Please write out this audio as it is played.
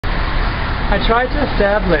I tried to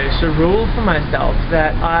establish a rule for myself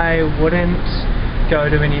that I wouldn't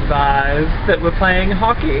go to any bars that were playing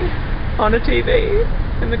hockey on a TV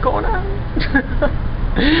in the corner.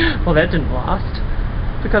 Well, that didn't last,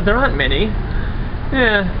 because there aren't many.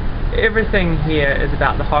 Yeah, everything here is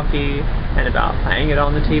about the hockey and about playing it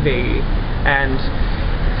on the TV, and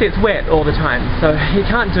see, it's wet all the time, so you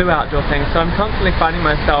can't do outdoor things, so I'm constantly finding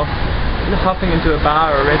myself hopping into a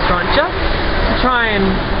bar or a restaurant just to try and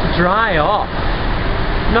dry off.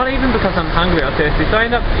 Not even because I'm hungry or thirsty, so I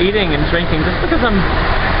end up eating and drinking just because I'm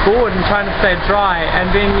bored and trying to stay dry, and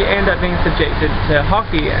then you end up being subjected to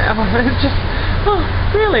hockey. It's just, oh,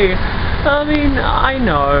 really? I mean, I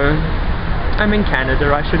know I'm in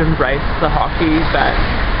Canada, I should embrace the hockey, but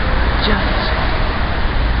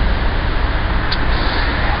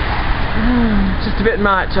just a bit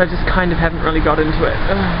much. I just kind of haven't really got into it.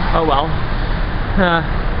 Oh well.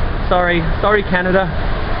 Sorry Canada.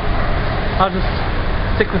 I'll just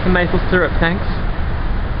stick with the maple syrup, thanks.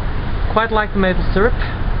 Quite like the maple syrup.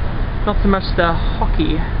 Not so much the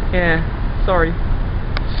hockey. Yeah, sorry.